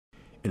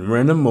In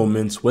random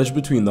moments wedged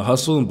between the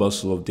hustle and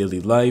bustle of daily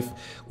life,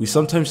 we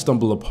sometimes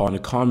stumble upon a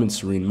calm and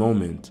serene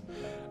moment.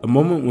 A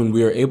moment when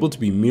we are able to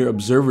be mere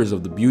observers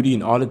of the beauty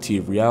and oddity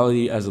of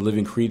reality as a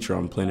living creature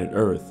on planet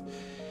Earth.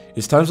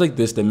 It's times like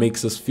this that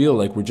makes us feel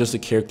like we're just a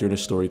character in a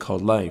story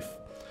called life.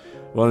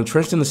 While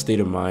entrenched in a state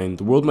of mind,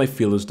 the world might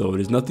feel as though it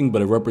is nothing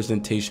but a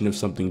representation of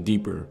something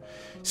deeper,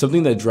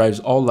 something that drives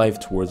all life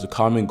towards a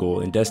common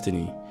goal and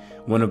destiny,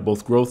 one of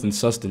both growth and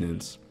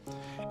sustenance.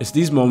 It's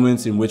these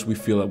moments in which we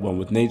feel at one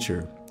with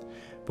nature.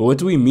 But what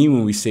do we mean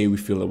when we say we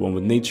feel at one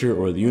with nature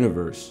or the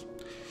universe?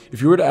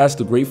 If you were to ask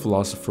the great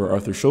philosopher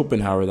Arthur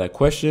Schopenhauer that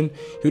question,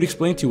 he would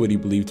explain to you what he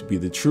believed to be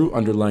the true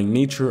underlying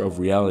nature of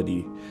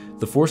reality,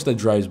 the force that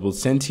drives both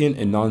sentient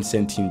and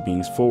non-sentient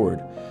beings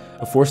forward,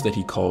 a force that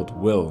he called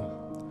will.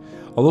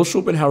 Although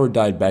Schopenhauer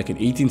died back in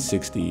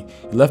 1860,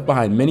 he left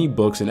behind many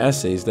books and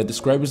essays that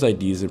describe his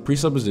ideas and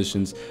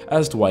presuppositions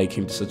as to why he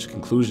came to such a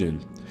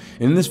conclusion.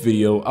 In this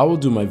video, I will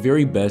do my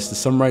very best to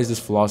summarize this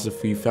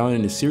philosophy found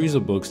in a series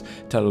of books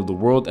titled The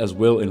World as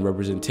Will and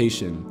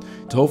Representation,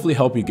 to hopefully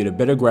help you get a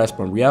better grasp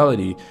on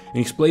reality and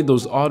explain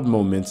those odd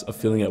moments of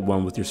feeling at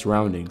one with your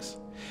surroundings.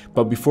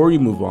 But before we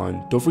move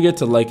on, don't forget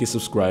to like and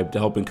subscribe to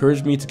help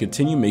encourage me to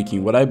continue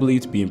making what I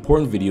believe to be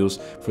important videos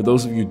for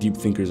those of you deep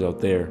thinkers out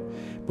there.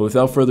 But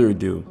without further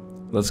ado,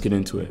 let's get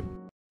into it.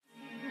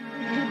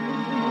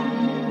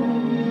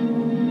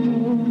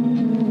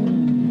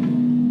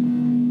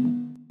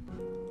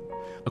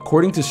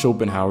 According to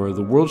Schopenhauer,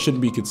 the world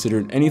shouldn't be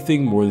considered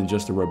anything more than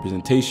just a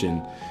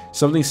representation,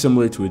 something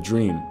similar to a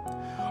dream.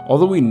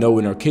 Although we know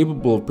and are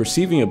capable of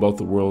perceiving about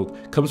the world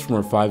comes from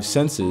our five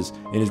senses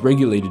and is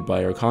regulated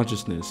by our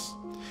consciousness.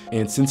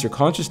 And since our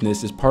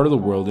consciousness is part of the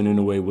world and in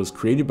a way was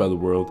created by the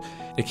world,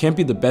 it can't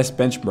be the best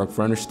benchmark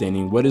for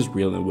understanding what is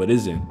real and what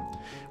isn't.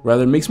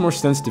 Rather, it makes more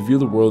sense to view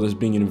the world as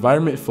being an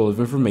environment full of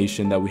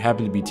information that we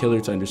happen to be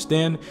tailored to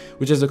understand,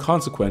 which as a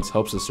consequence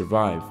helps us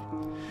survive.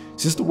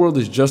 Since the world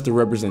is just a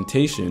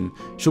representation,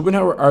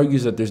 Schopenhauer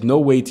argues that there's no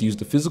way to use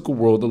the physical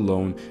world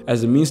alone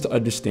as a means to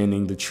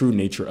understanding the true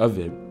nature of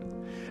it.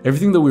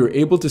 Everything that we are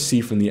able to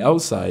see from the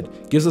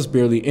outside gives us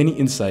barely any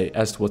insight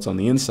as to what's on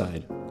the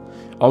inside.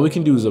 All we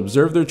can do is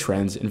observe their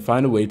trends and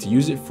find a way to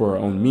use it for our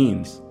own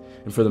means.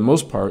 And for the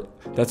most part,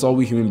 that's all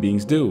we human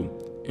beings do.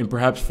 And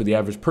perhaps for the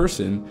average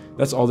person,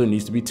 that's all there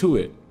needs to be to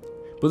it.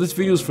 But this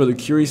video is for the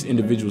curious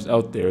individuals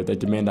out there that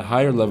demand a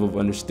higher level of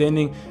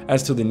understanding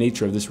as to the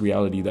nature of this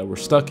reality that we're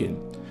stuck in.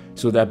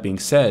 So that being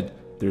said,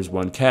 there's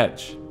one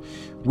catch.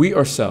 We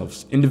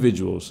ourselves,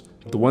 individuals,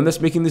 the one that's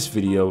making this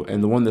video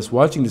and the one that's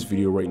watching this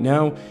video right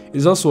now,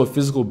 is also a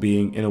physical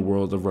being in a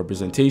world of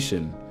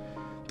representation.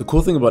 The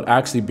cool thing about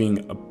actually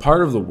being a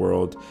part of the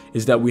world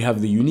is that we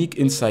have the unique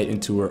insight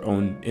into our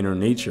own inner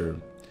nature.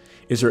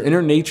 It's our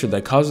inner nature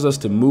that causes us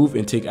to move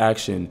and take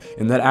action,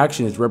 and that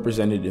action is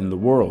represented in the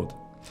world.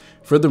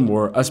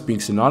 Furthermore, us being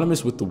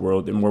synonymous with the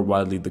world and more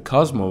widely the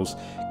cosmos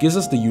gives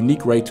us the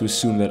unique right to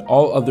assume that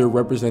all other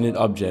represented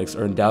objects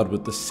are endowed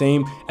with the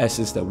same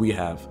essence that we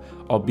have,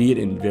 albeit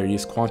in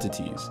various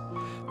quantities.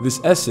 This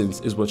essence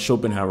is what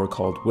Schopenhauer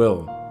called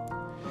will.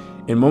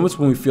 In moments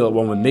when we feel at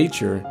one with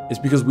nature, it's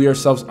because we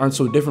ourselves aren't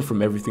so different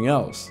from everything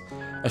else.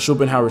 As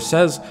Schopenhauer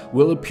says,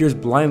 will appears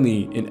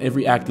blindly in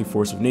every acting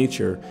force of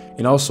nature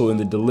and also in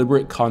the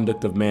deliberate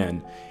conduct of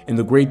man, and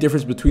the great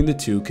difference between the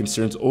two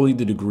concerns only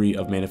the degree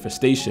of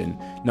manifestation,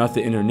 not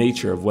the inner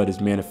nature of what is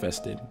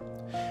manifested.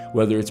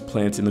 Whether it's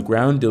plants in the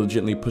ground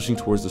diligently pushing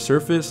towards the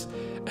surface,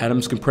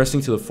 atoms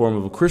compressing to the form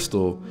of a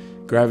crystal,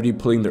 gravity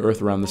pulling the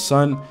earth around the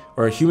sun,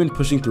 or a human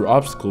pushing through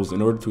obstacles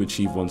in order to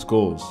achieve one's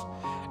goals.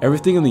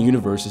 Everything in the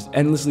universe is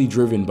endlessly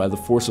driven by the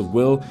force of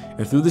will,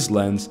 and through this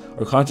lens,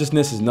 our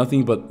consciousness is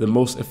nothing but the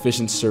most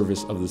efficient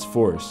service of this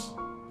force.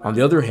 On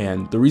the other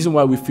hand, the reason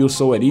why we feel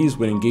so at ease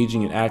when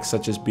engaging in acts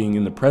such as being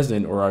in the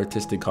present or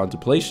artistic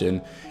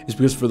contemplation is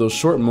because for those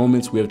short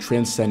moments we have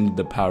transcended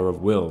the power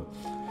of will.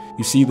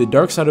 You see, the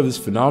dark side of this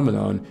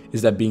phenomenon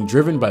is that being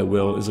driven by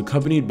will is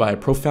accompanied by a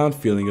profound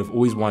feeling of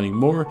always wanting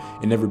more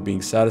and never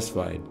being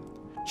satisfied.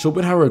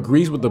 Schopenhauer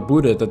agrees with the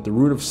Buddha that the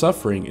root of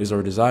suffering is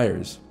our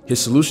desires. His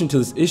solution to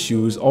this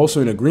issue is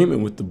also in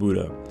agreement with the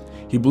Buddha.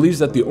 He believes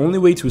that the only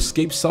way to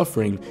escape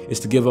suffering is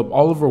to give up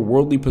all of our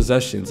worldly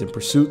possessions and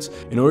pursuits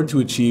in order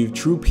to achieve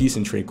true peace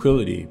and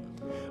tranquility.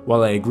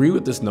 While I agree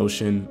with this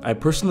notion, I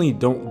personally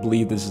don't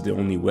believe this is the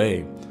only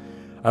way.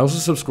 I also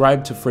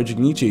subscribe to Friedrich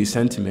Nietzsche's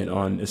sentiment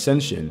on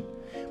ascension.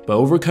 By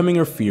overcoming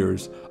our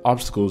fears,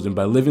 obstacles, and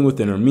by living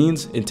within our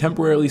means and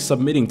temporarily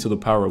submitting to the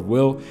power of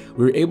will,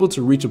 we were able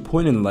to reach a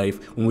point in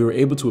life when we were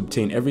able to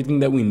obtain everything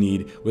that we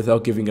need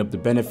without giving up the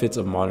benefits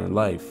of modern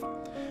life.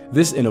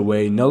 This, in a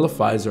way,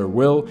 nullifies our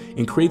will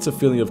and creates a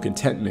feeling of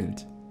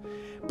contentment.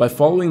 By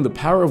following the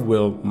power of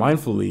will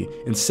mindfully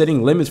and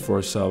setting limits for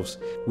ourselves,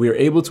 we are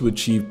able to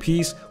achieve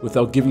peace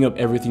without giving up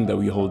everything that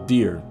we hold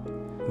dear,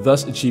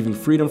 thus achieving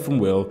freedom from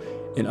will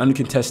and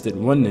uncontested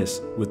oneness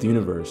with the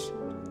universe.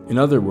 In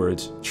other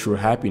words, true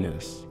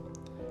happiness.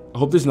 I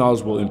hope this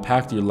knowledge will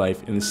impact your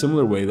life in a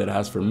similar way that it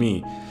has for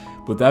me.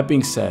 With that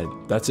being said,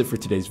 that's it for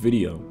today's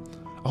video.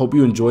 I hope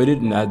you enjoyed it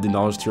and added the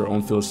knowledge to your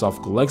own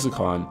philosophical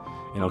lexicon,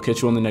 and I'll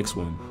catch you on the next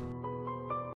one.